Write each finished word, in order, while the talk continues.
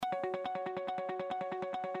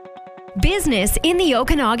Business in the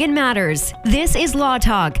Okanagan matters. This is Law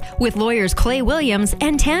Talk with lawyers Clay Williams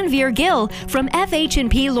and Tanveer Gill from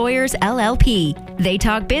FH&P Lawyers, LLP. They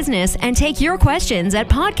talk business and take your questions at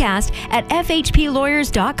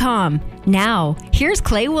podcast@fhplawyers.com. Now, here's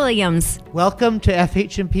Clay Williams. Welcome to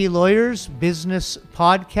FH&P Lawyers Business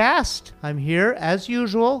Podcast. I'm here, as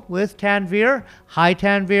usual, with Tanveer. Hi,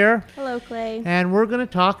 Tanveer. Hello, Clay. And we're going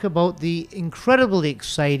to talk about the incredibly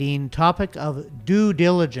exciting topic of due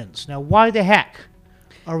diligence. Now, why the heck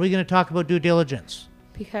are we going to talk about due diligence?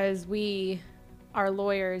 Because we are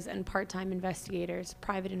lawyers and part-time investigators,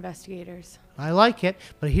 private investigators. I like it,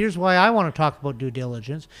 but here's why I want to talk about due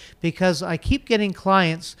diligence, because I keep getting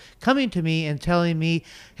clients coming to me and telling me,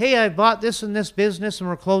 hey, I bought this and this business and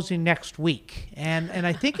we're closing next week. And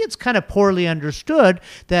I think it's kind of poorly understood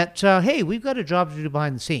that, hey, we've got a job to do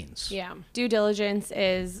behind the scenes. Yeah. Due diligence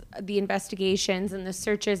is the investigations and the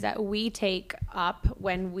searches that we take up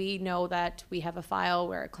when we know that we have a file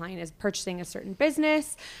where a client is purchasing a certain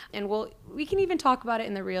business. And we can even talk about it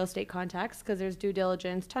in the real estate context, because there's due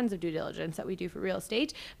diligence, tons of due diligence that we do for real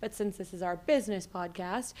estate. But since this is our business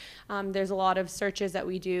podcast, there's a lot of searches that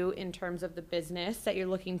we do in terms of the business that you're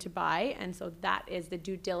looking to buy. And so that is the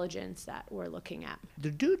due diligence that we're looking at. The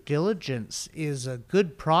due diligence is a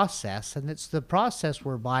good process, and it's the process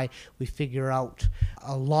whereby we figure out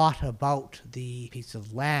a lot about the piece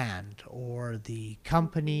of land or the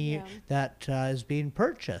company that is being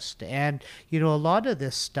purchased. And, a lot of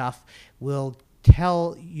this stuff will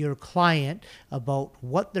tell your client about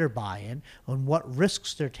what they're buying and what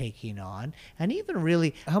risks they're taking on, and even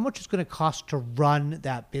really how much it's going to cost to run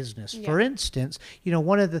that business. For instance,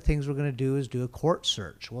 one of the things we're going to do is do a court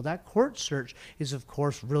search. Well, that court search is, of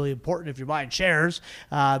course, really important if you're buying shares,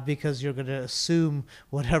 because you're going to assume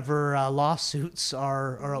whatever lawsuits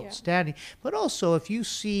are outstanding. But also, if you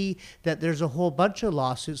see that there's a whole bunch of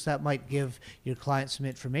lawsuits, that might give your client some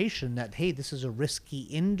information that, hey, this is a risky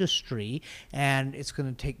industry, and it's going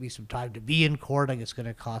to take me some time to be in court. It's going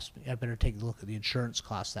to cost me. I better take a look at the insurance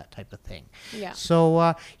costs, that type of thing. Yeah.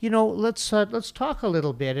 So, let's talk a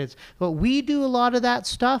little bit. But we do a lot of that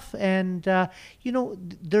stuff, and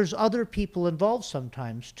there's other people involved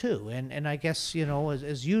sometimes too. And I guess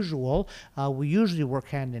as usual, we usually work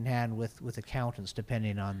hand in hand with accountants,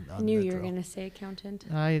 depending on. I knew you were going to say accountant.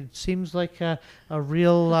 It seems like a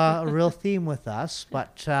real theme with us,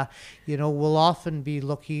 but we'll often be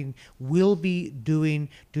looking. We'll be doing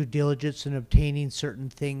due diligence and obtaining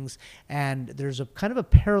certain things, and there's a kind of a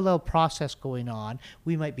parallel process going on.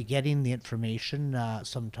 We might be getting the information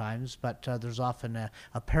sometimes, but there's often a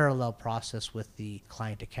parallel process with the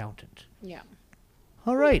client accountant. Yeah.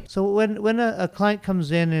 All right. So when a client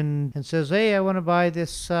comes in and says, hey, I want to buy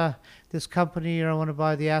this company, or I want to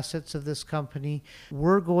buy the assets of this company,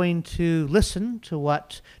 we're going to listen to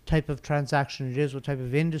what type of transaction it is, what type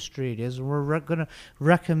of industry it is, and we're going to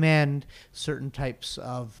recommend certain types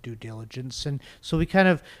of due diligence. And so we kind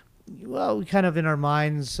of in our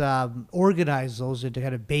minds organize those into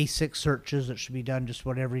kind of basic searches that should be done just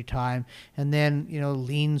about every time, and then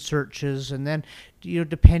lean searches, and then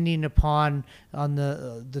depending upon on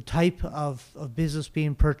the type of business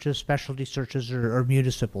being purchased, specialty searches or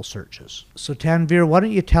municipal searches. So Tanveer, why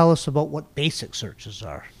don't you tell us about what basic searches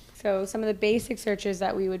are? So some of the basic searches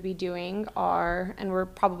that we would be doing are, and we're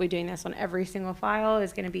probably doing this on every single file,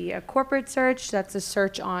 is going to be a corporate search. That's a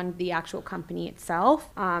search on the actual company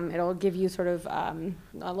itself. It'll give you sort of a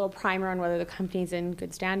little primer on whether the company's in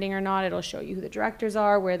good standing or not. It'll show you who the directors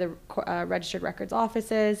are, where the registered records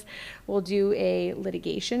office is. We'll do a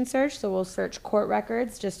litigation search. So we'll search court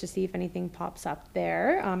records just to see if anything pops up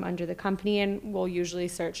there under the company, and we'll usually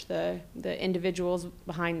search the individuals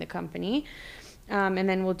behind the company. And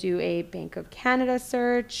then we'll do a Bank of Canada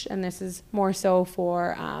search, and this is more so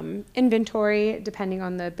for inventory, depending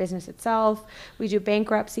on the business itself. We do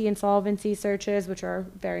bankruptcy, insolvency searches, which are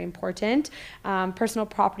very important. Personal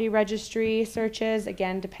property registry searches,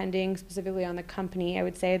 again, depending specifically on the company, I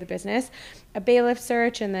would say, the business. A bailiff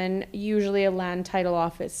search, and then usually a land title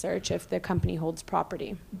office search if the company holds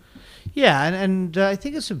property. Yeah, and I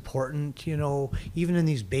think it's important, even in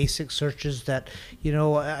these basic searches that,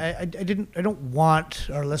 I don't want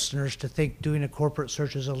our listeners to think doing a corporate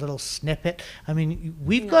search is a little snippet. I mean,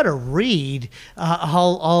 we've got to read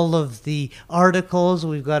all of the articles.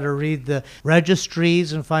 We've got to read the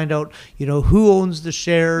registries and find out, who owns the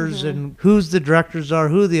shares and who's the directors are,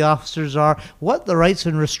 who the officers are, what the rights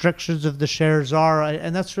and restrictions of the shares are,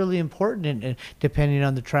 and that's really important depending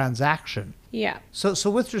on the transaction. Yeah. So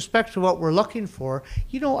with respect to what we're looking for,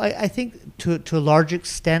 I think to a large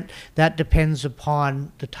extent that depends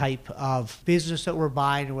upon the type of business that we're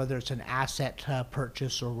buying, whether it's an asset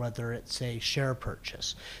purchase or whether it's a share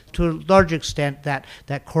purchase. To a large extent, that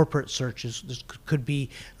corporate search could be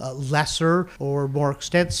lesser or more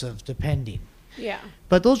extensive, depending. Yeah.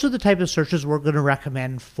 But those are the type of searches we're going to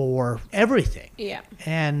recommend for everything. Yeah.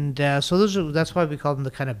 And so that's why we call them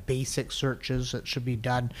the kind of basic searches that should be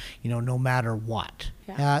done, no matter what.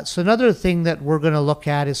 Yeah. So another thing that we're going to look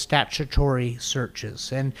at is statutory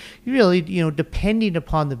searches. And really, depending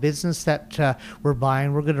upon the business that we're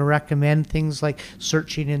buying, we're going to recommend things like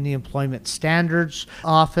searching in the Employment Standards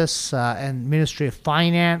Office and Ministry of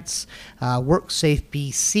Finance, WorkSafe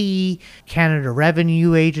BC, Canada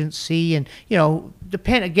Revenue Agency, and,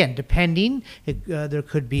 depending, there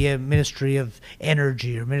could be a Ministry of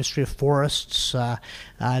Energy or Ministry of Forests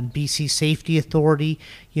and BC Safety Authority.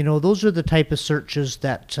 Those are the type of searches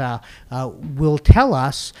that will tell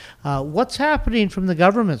us what's happening from the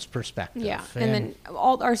government's perspective. Yeah, and then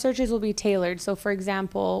all our searches will be tailored. So, for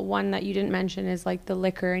example, one that you didn't mention is like the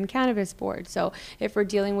Liquor and Cannabis Board. So if we're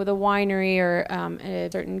dealing with a winery or a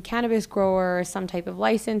certain cannabis grower or some type of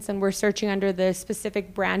license, and we're searching under the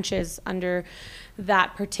specific branches under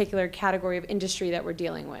that particular category of industry that we're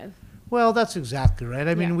dealing with. Well, that's exactly right.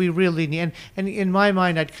 I mean, we really need, and in my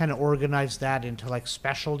mind, I'd kind of organize that into like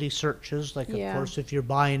specialty searches. Like, of course, if you're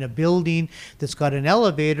buying a building that's got an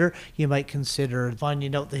elevator, you might consider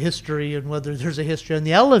finding out the history and whether there's a history on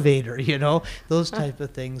the elevator, those type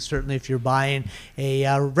of things. Certainly, if you're buying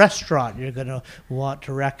a restaurant, you're going to want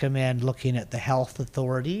to recommend looking at the health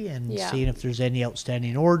authority and seeing if there's any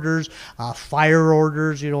outstanding orders, fire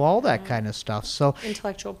orders, all that kind of stuff. So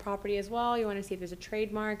intellectual property as well. You want to see if there's a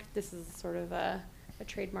trademark. This is sort of a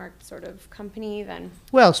trademarked sort of company, then.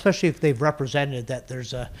 Well, especially if they've represented that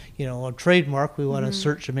there's a trademark, we want to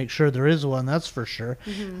search to make sure there is one. That's for sure.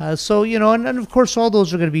 So and of course all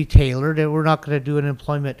those are going to be tailored. And we're not going to do an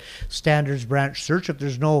employment standards branch search if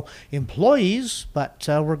there's no employees, but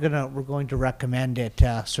we're going to recommend it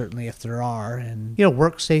certainly if there are. And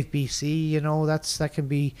WorkSafe BC, that can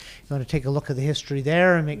be, you want to take a look at the history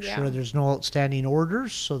there and make sure there's no outstanding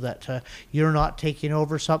orders, so that you're not taking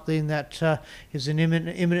over something that is an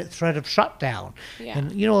imminent threat of shutdown.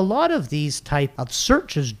 And a lot of these type of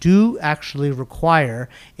searches do actually require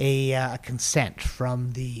a consent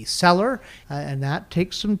from the seller, and that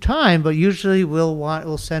takes some time, but usually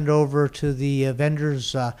we'll send over to the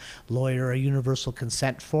vendor's lawyer a universal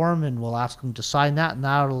consent form, and we'll ask them to sign that, and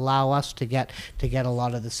that'll allow us to get a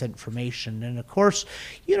lot of this information. And of course,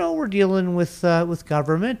 we're dealing with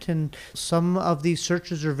government, and some of these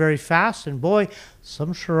searches are very fast, and boy,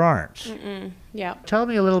 some sure aren't. Yeah. Tell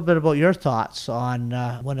me a little bit about your thoughts on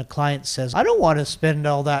when a client says, I don't want to spend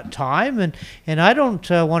all that time and I don't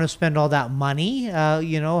want to spend all that money.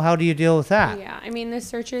 How do you deal with that? Yeah, I mean, the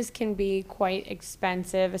searches can be quite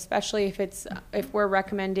expensive, especially if we're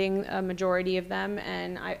recommending a majority of them.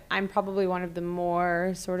 And I'm probably one of the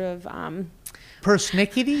more sort of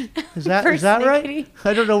persnickety? Is that right?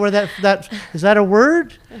 I don't know where that is that a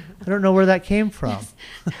word? I don't know where that came from.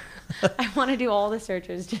 I want to do all the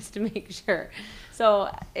searches just to make sure. So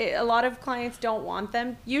a lot of clients don't want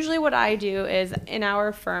them. Usually what I do is, in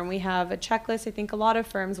our firm, we have a checklist. I think a lot of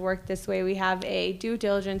firms work this way. We have a due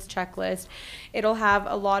diligence checklist. It'll have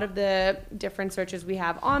a lot of the different searches we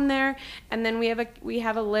have on there. And then we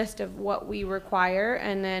have a list of what we require.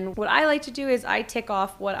 And then what I like to do is I tick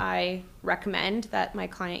off what I recommend that my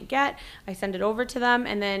client get. I send it over to them,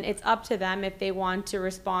 and then it's up to them if they want to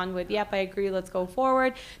respond with, yep, I agree, let's go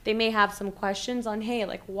forward. They may have some questions on, hey,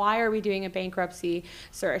 like, why are we doing a bankruptcy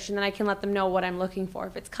search? And then I can let them know what I'm looking for.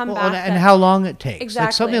 If it's come back. And how long it takes. Exactly.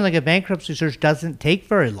 Like something like a bankruptcy search doesn't take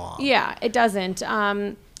very long. Yeah, it doesn't.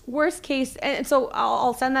 Worst case, and so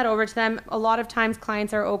I'll send that over to them. A lot of times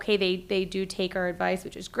clients are okay. They do take our advice,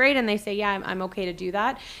 which is great. And they say, yeah, I'm okay to do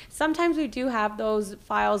that. Sometimes we do have those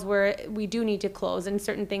files where we do need to close and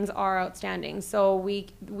certain things are outstanding. So we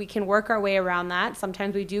can work our way around that.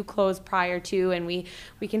 Sometimes we do close prior to, and we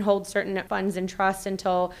can hold certain funds in trust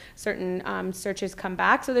until certain searches come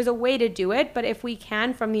back. So there's a way to do it. But if we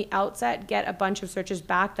can from the outset get a bunch of searches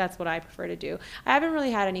back, that's what I prefer to do. I haven't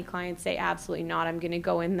really had any clients say, absolutely not, I'm going to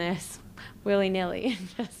go in this willy-nilly.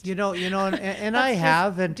 Just and I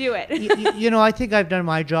have, and do it. I think I've done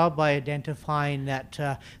my job by identifying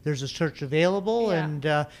that there's a search available, and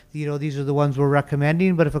these are the ones we're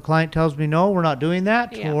recommending. But if a client tells me no, we're not doing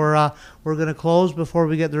that, or we're going to close before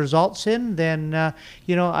we get the results in, then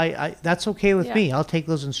I that's okay with me. I'll take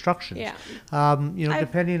those instructions.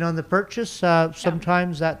 Depending on the purchase,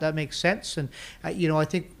 sometimes that makes sense. And I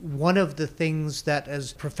think one of the things that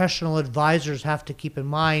as professional advisors have to keep in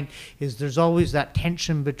mind is there's always that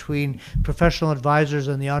tension between professional advisors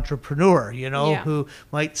and the entrepreneur, who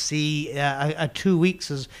might see 2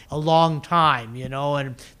 weeks as a long time,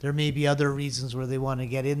 and there may be other reasons where they want to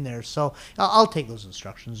get in there. So I'll take those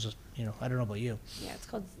instructions. I don't know about you. Yeah, it's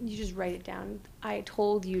called, you just write it down. I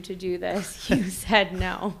told you to do this. You said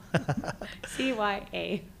no.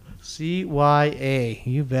 CYA. CYA,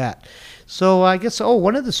 you bet. So I guess,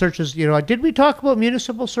 one of the searches, did we talk about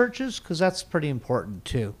municipal searches? Because that's pretty important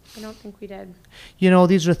too. I don't think we did.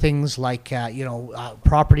 These are things like,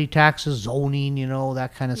 property taxes, zoning,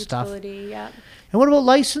 that kind of stuff. Utility, yeah. And what about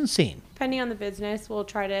licensing? Depending on the business,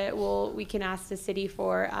 we can ask the city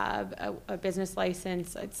for a business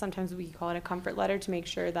license. Sometimes we call it a comfort letter to make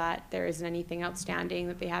sure that there isn't anything outstanding,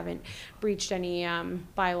 that they haven't breached any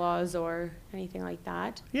bylaws or anything like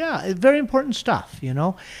that. Yeah, very important stuff,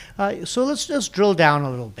 So let's just drill down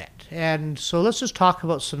a little bit. And so let's just talk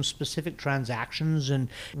about some specific transactions and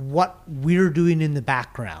what we're doing in the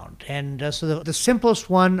background. And so the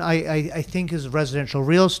simplest one, I think, is residential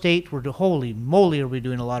real estate. Holy moly, are we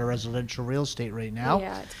doing a lot of residential real estate right now?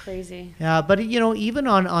 Yeah, it's crazy. But even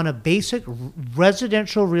on a basic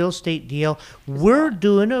residential real estate deal, we're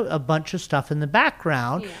doing a bunch of stuff in the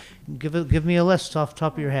background. Yeah. Give me a list off the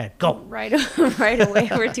top of your head. Go. Right away,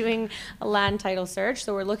 we're doing a land title search.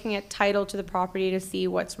 So we're looking at title to the property to see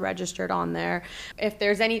what's registered on there. If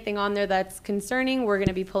there's anything on there that's concerning, we're going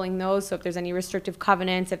to be pulling those. So if there's any restrictive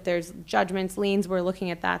covenants, if there's judgments, liens, we're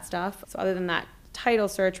looking at that stuff. So other than that title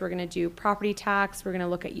search, we're going to do property tax, we're going to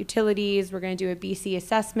look at utilities, we're going to do a BC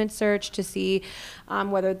assessment search to see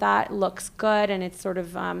whether that looks good and it sort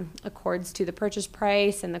of accords to the purchase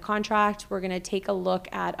price and the contract. We're going to take a look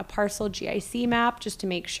at a parcel GIC map just to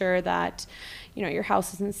make sure that your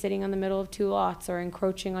house isn't sitting on the middle of two lots or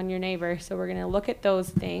encroaching on your neighbor. So we're going to look at those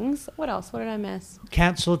things. What else? What did I miss?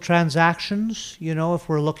 Canceled transactions. If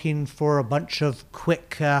we're looking for a bunch of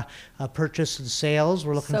quick purchase and sales,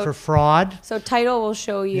 we're looking for fraud. So title will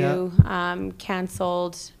show you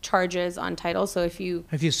canceled charges on title. So if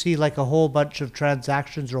you see like a whole bunch of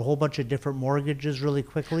transactions or a whole bunch of different mortgages really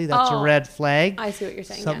quickly, that's a red flag. I see what you're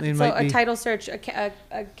saying. So a title search, a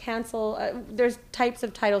cancel. There's types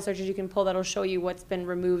of title searches you can pull that'll show you what's been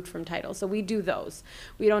removed from title. So we do those.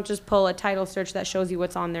 We don't just pull a title search that shows you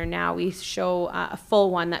what's on there now. We show a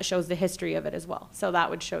full one that shows the history of it as well. So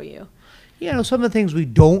that would show you. Some of the things we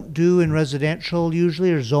don't do in residential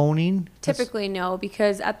usually are zoning. Typically, no,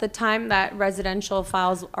 because at the time that residential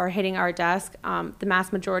files are hitting our desk, the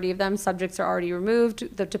mass majority of them, subjects are already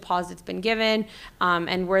removed, the deposit's been given,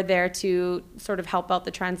 and we're there to sort of help out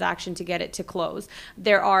the transaction to get it to close.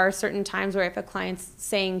 There are certain times where if a client's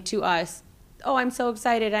saying to us, oh, I'm so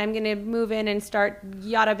excited, I'm going to move in and start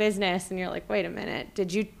yada business. And you're like, wait a minute,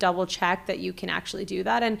 did you double check that you can actually do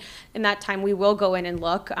that? And in that time, we will go in and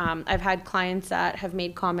look. I've had clients that have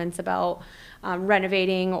made comments about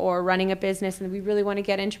renovating or running a business, and we really want to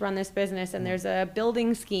get in to run this business, and there's a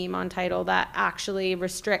building scheme on title that actually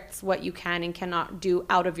restricts what you can and cannot do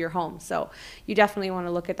out of your home. So you definitely want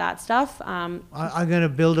to look at that stuff. I'm going to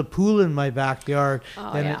build a pool in my backyard,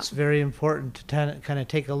 and it's very important to kind of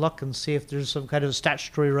take a look and see if there's some kind of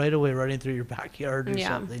statutory right-of-way running through your backyard or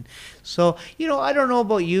something. So, I don't know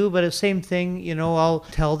about you, but the same thing, I'll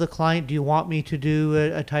tell the client, do you want me to do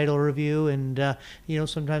a title review? And,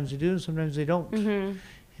 sometimes they do, and sometimes they don't. Mm-hmm.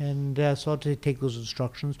 And so I'll take those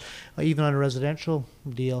instructions, even on a residential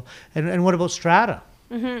deal. And what about strata?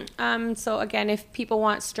 Mm-hmm. So again, if people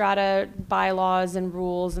want strata bylaws and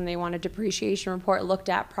rules and they want a depreciation report looked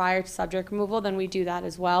at prior to subject removal, then we do that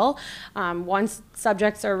as well. Once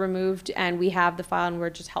subjects are removed and we have the file and we're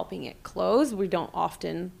just helping it close, we don't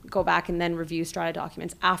often go back and then review strata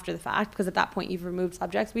documents after the fact, because at that point you've removed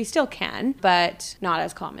subjects. We still can, but not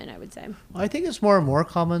as common, I would say. I think it's more and more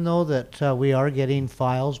common, though, that we are getting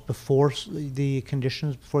files before the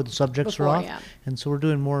conditions, before the subjects are off. Yeah. And so we're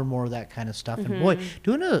doing more and more of that kind of stuff. Mm-hmm. And boy,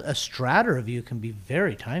 doing a strata review can be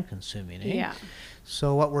very time consuming, eh? Yeah.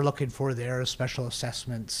 So what we're looking for there is special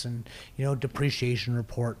assessments and, depreciation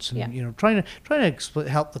reports and, trying to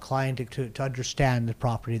help the client to understand the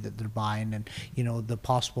property that they're buying and, the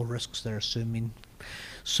possible risks they're assuming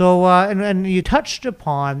So, and you touched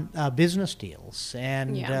upon business deals.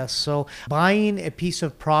 And so buying a piece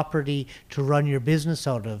of property to run your business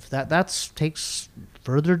out of, that takes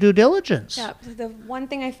further due diligence. Yeah, the one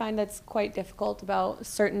thing I find that's quite difficult about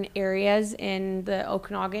certain areas in the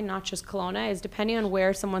Okanagan, not just Kelowna, is depending on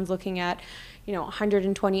where someone's looking at,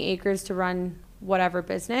 120 acres to run whatever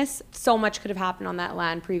business, so much could have happened on that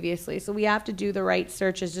land previously. So we have to do the right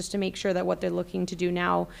searches just to make sure that what they're looking to do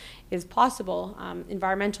now is possible.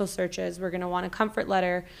 Environmental searches, we're going to want a comfort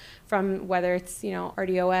letter from whether it's,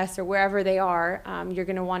 RDOS or wherever they are. You're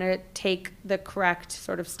going to want to take the correct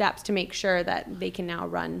sort of steps to make sure that they can now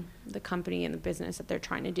run the company and the business that they're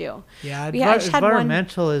trying to do. Yeah,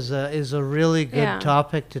 environmental is a really good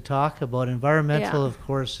topic to talk about. Environmental, of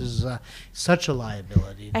course, is such a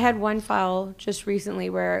liability. I had one file just recently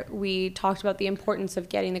where we talked about the importance of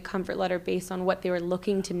getting the comfort letter based on what they were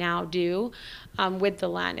looking to now do with the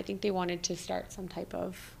land. I think they wanted to start some type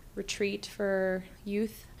of retreat for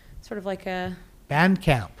youth, sort of like a band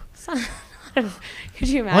camp. Could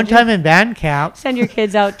you imagine? One time in band camp. Send your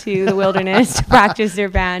kids out to the wilderness to practice their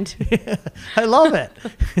band. I love it.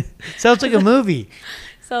 Sounds like a movie.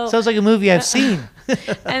 Sounds like a movie I've seen.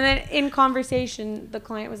 And then in conversation, the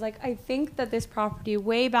client was like, I think that this property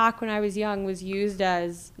way back when I was young was used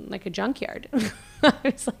as like a junkyard. I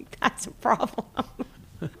was like, that's a problem.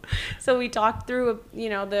 So we talked through,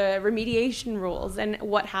 the remediation rules and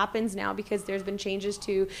what happens now, because there's been changes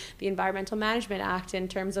to the Environmental Management Act in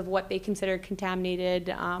terms of what they consider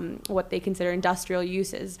contaminated, what they consider industrial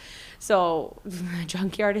uses. So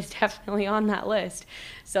junkyard is definitely on that list.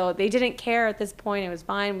 So they didn't care at this point. It was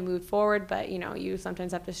fine. We moved forward. But, you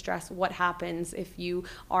sometimes have to stress what happens if you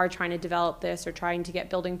are trying to develop this or trying to get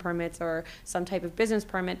building permits or some type of business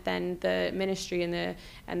permit. Then the ministry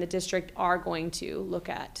and the district are going to look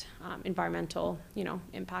at environmental,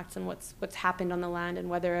 impacts and what's happened on the land and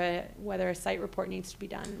whether a site report needs to be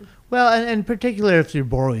done. Well, and in particular, if you're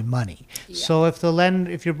borrowing money. Yeah. So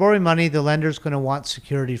if you're borrowing money, the lender's going to want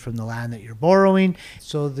security from the land that you're borrowing.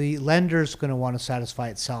 So the lender's going to want to satisfy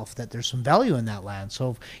itself that there's some value in that land.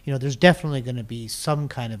 So, there's definitely going to be some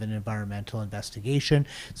kind of an environmental investigation,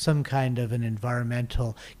 some kind of an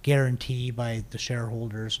environmental guarantee by the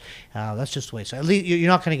shareholders. That's just the way. So at least you're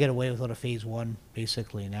not going to get away without a phase one,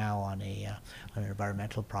 basically, now on an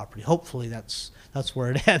environmental property. Hopefully that's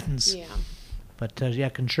where it ends. Yeah. But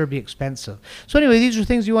it can sure be expensive. So anyway, these are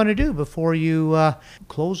things you want to do before you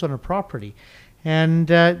close on a property. And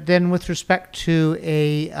then with respect to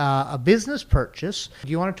a business purchase, do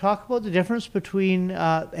you want to talk about the difference between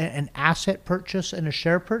an asset purchase and a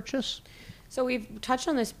share purchase? So we've touched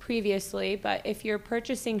on this previously, but if you're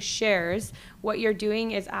purchasing shares, what you're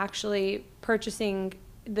doing is actually purchasing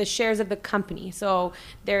the shares of the company. So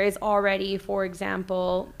there is already, for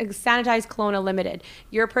example, Sanitize Kelowna Limited.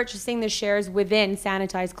 You're purchasing the shares within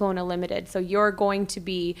Sanitize Kelowna Limited. So you're going to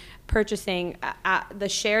be purchasing the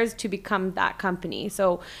shares to become that company.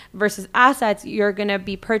 So versus assets, you're going to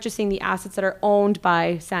be purchasing the assets that are owned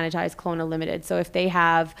by Sanitize Kelowna Limited. So if they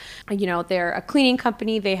have, they're a cleaning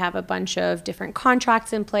company, they have a bunch of different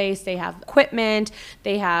contracts in place, they have equipment,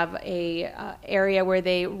 they have a area where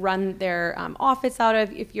they run their office out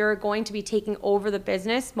of. If you're going to be taking over the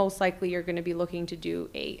business, most likely you're going to be looking to do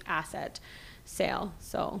a asset sale.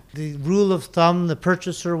 So the rule of thumb,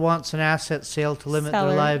 the wants an asset sale to limit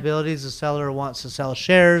their liabilities. The seller wants to sell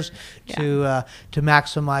shares to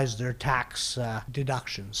maximize their tax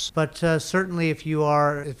deductions. But certainly if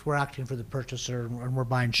we're acting for the purchaser and we're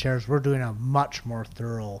buying shares, we're doing a much more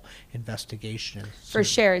thorough investigation. For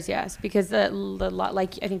shares, yes, because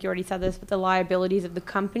like I think you already said this, but the liabilities of the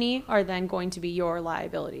company are then going to be your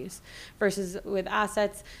liabilities. Versus with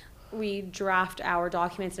assets, we draft our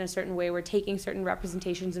documents in a certain way. We're taking certain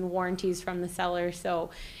representations and warranties from the seller,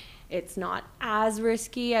 so it's not as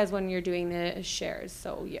risky as when you're doing the shares.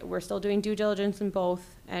 So yeah, we're still doing due diligence in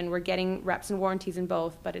both, and we're getting reps and warranties in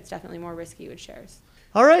both, but it's definitely more risky with shares.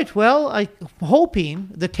 All right, well, I'm hoping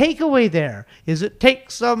the takeaway there is it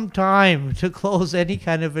takes some time to close any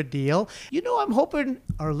kind of a deal. I'm hoping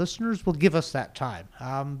our listeners will give us that time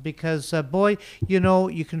because,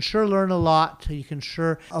 you can sure learn a lot. You can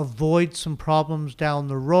sure avoid some problems down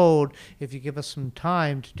the road if you give us some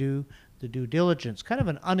time to do the due diligence. Kind of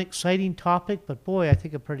an unexciting topic, but boy, I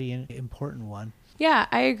think a pretty important one. Yeah,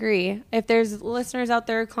 I agree. If there's listeners out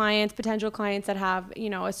there, potential clients that have,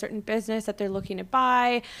 a certain business that they're looking to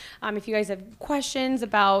buy, if you guys have questions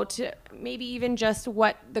about maybe even just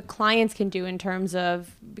what the clients can do in terms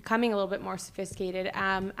of becoming a little bit more sophisticated,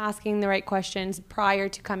 asking the right questions prior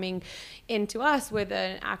to coming into us with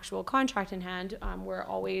an actual contract in hand, we're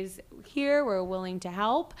always here. We're willing to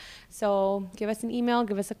help. So give us an email,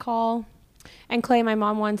 give us a call. And Clay, my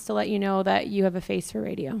mom wants to let you know that you have a face for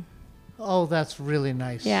radio. Oh, that's really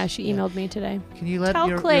nice. Yeah, she emailed me today. Can you let Tell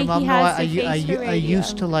your Clay mom he know has I the face for radio.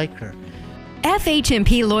 used to like her.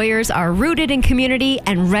 FH&P Lawyers are rooted in community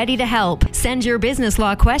and ready to help. Send your business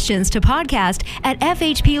law questions to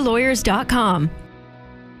podcast@fhplawyers.com.